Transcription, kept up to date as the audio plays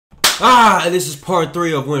Ah, this is part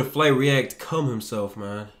 3 of when Flight React come himself,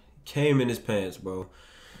 man. Came in his pants, bro.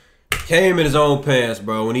 Came in his own pants,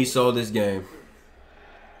 bro, when he saw this game.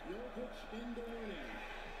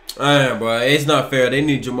 Man, bro, it's not fair. They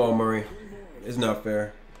need Jamal Murray. It's not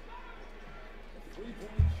fair.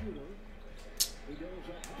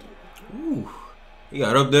 Ooh, he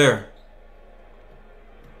got up there.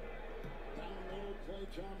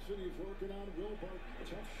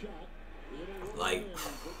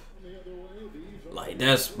 Like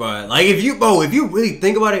that's but like if you really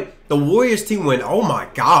think about it, the Warriors team went, oh my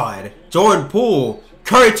god, Jordan Poole,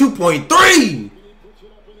 Curry 2.3.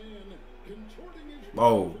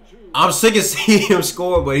 Bro, I'm sick of seeing him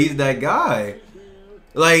score, but he's that guy.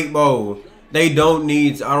 Like, bro, they don't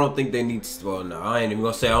need. I don't think they need. Well, no, I ain't even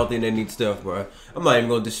gonna say I don't think they need stuff, bro. I'm not even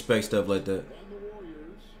gonna disrespect stuff like that.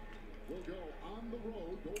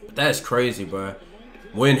 But that's crazy, bro.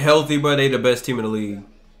 When healthy, bro, they the best team in the league.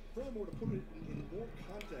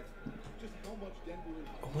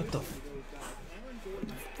 What the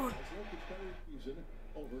fuck?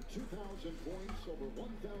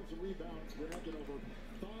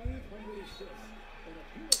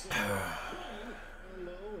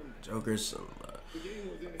 Joker's.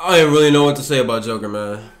 I don't really know what to say about Joker,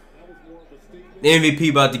 man. The MVP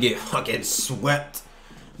about to get fucking swept.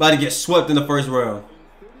 About to get swept in the first round.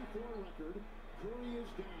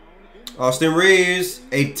 Austin Reeves,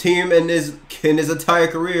 a team in his entire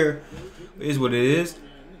career, is what it is.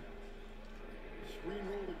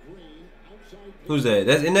 Who's that?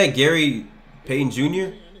 Isn't that Gary Payton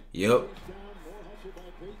Jr.? Yep.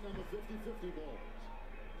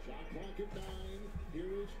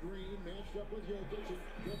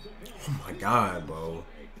 Oh my god, bro.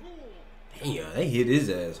 Damn, they hit his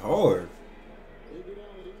ass hard.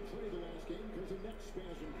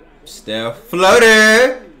 Steph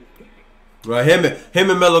floater. Right, him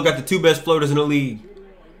and Melo got the 2 best floaters in the league.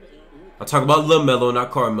 I talk about Lil Melo, not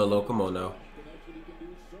Carmelo. Come on now.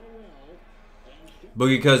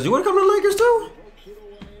 Boogie, cuz you want to come to the Lakers too?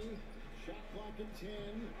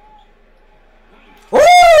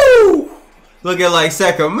 Woo! Looking like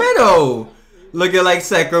Sacramento. Looking like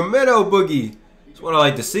Sacramento, Boogie. That's what I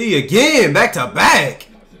like to see again, back to back.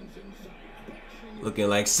 Looking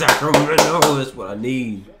like Sacramento. That's what I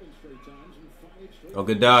need. Oh,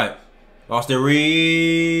 good dot. Austin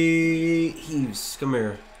Reeves, come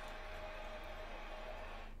here.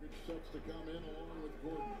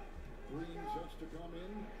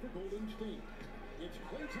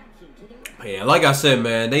 Yeah, like I said,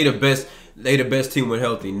 man, they the best team when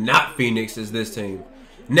healthy. Not Phoenix is this team.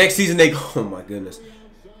 Next season they oh my goodness.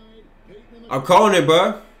 I'm calling it,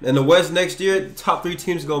 bro. In the West next year, the top 3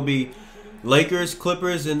 teams gonna be Lakers,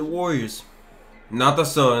 Clippers, and the Warriors. Not the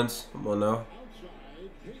Suns. Come on now.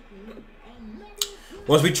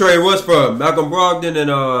 Once we trade what's for Malcolm Brogdon and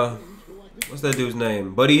what's that dude's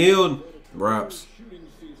name? Buddy Hield, raps.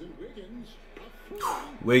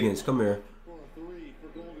 Wiggins, come here.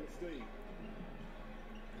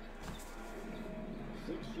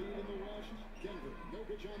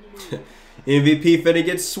 MVP finna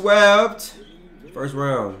get swept. First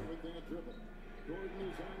round.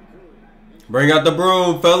 Bring out the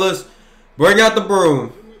broom, fellas. Bring out the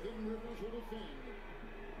broom.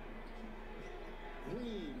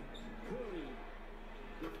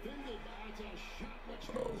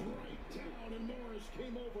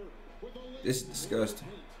 This is disgusting.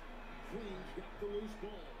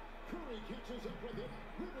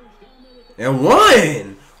 And won!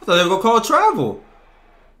 I thought they were gonna call travel.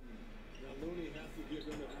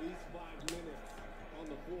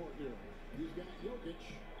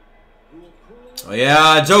 Oh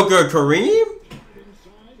yeah, Joker Kareem?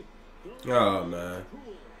 Oh man.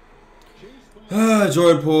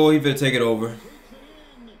 Jordan Poole, he finna take it over.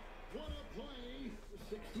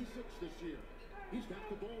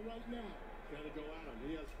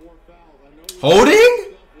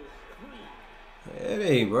 Holding? It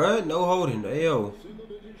ain't, bro. No holding. Hey, yo.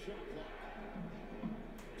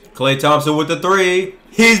 Klay Thompson with the 3.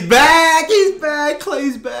 He's back. He's back.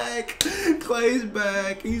 Klay's back. Klay's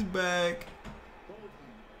back. He's back.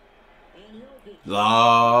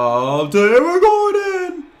 Lob to Eric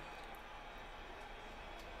Gordon.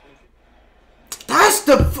 That's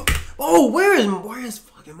the. Oh, where is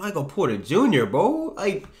fucking Michael Porter Jr., bro?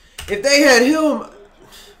 Like, if they had him.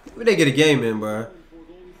 Where they get a game in, bro?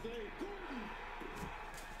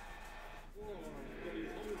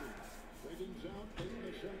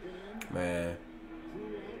 Man.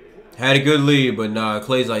 Had a good lead, but nah.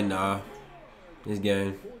 Klay's like, nah. This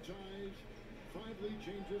game.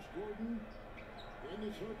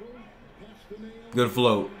 Good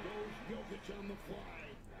float.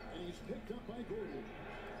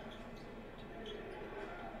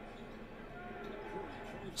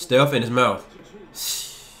 Steph in his mouth.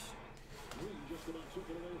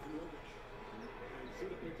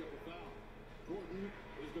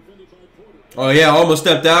 Oh yeah, almost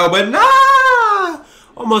stepped out, but nah!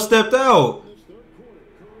 Almost stepped out.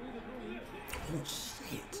 Oh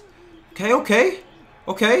shit.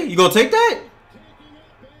 Okay. You gonna take that?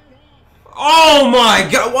 Oh my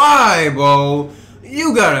god, why, bro?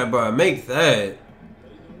 You gotta, bro, make that.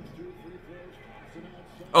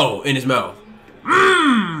 Oh, in his mouth.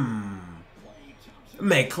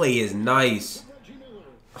 Man, Clay is nice.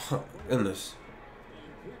 Oh, goodness.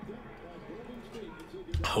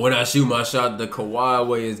 When I shoot my shot, the Kawhi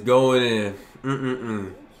way is going in.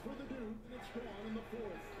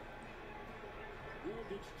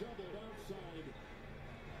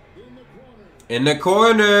 In the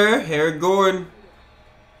corner, Eric Gordon.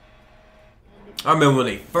 I remember when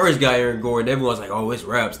they first got Eric Gordon, everyone's like, oh, it's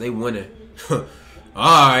raps. They winning.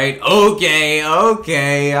 Alright, okay.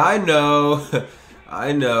 I know.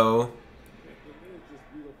 I know.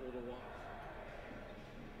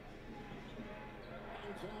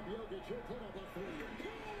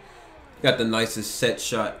 Got the nicest set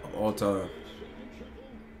shot of all time.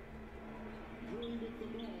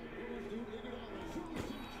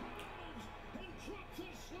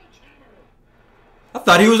 I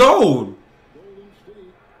thought he was old.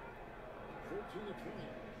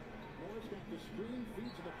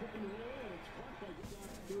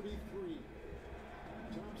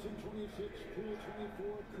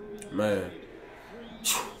 Man.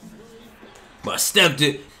 But stepped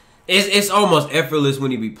it. It's almost effortless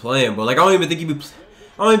when he be playing, but like I don't even think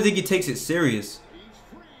he takes it serious.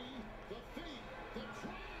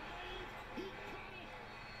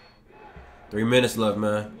 Three minutes left,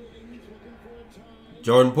 man.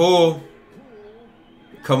 Jordan Poole.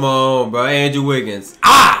 Come on, bro. Andrew Wiggins.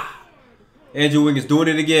 Andrew Wiggins doing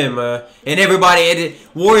it again, man. And everybody,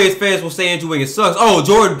 Warriors fans will say Andrew Wiggins sucks. Oh,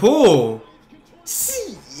 Jordan Poole.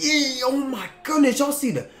 Oh my goodness, y'all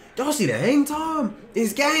see the hang time?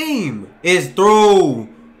 It's game. It's through.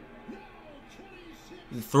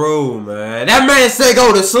 Through, man. That man said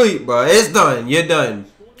go to sleep, bro. It's done. You're done.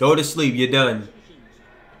 Go to sleep. You're done.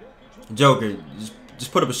 Joker,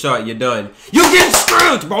 just put up a shot. You're done. You're getting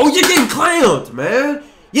screwed, bro. You're getting clowned, man.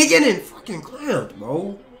 You're getting fucking clowned,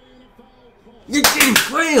 bro. You're getting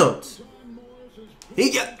clowned.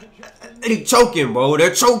 He choking, bro.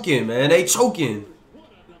 They're choking, man. They choking.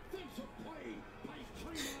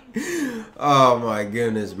 Oh my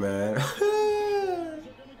goodness, man.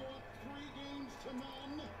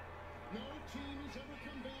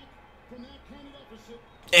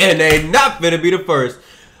 And they not finna be the first.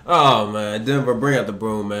 Oh man, Denver, bring out the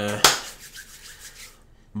broom, man.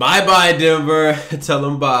 Bye bye, Denver. Tell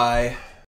them bye.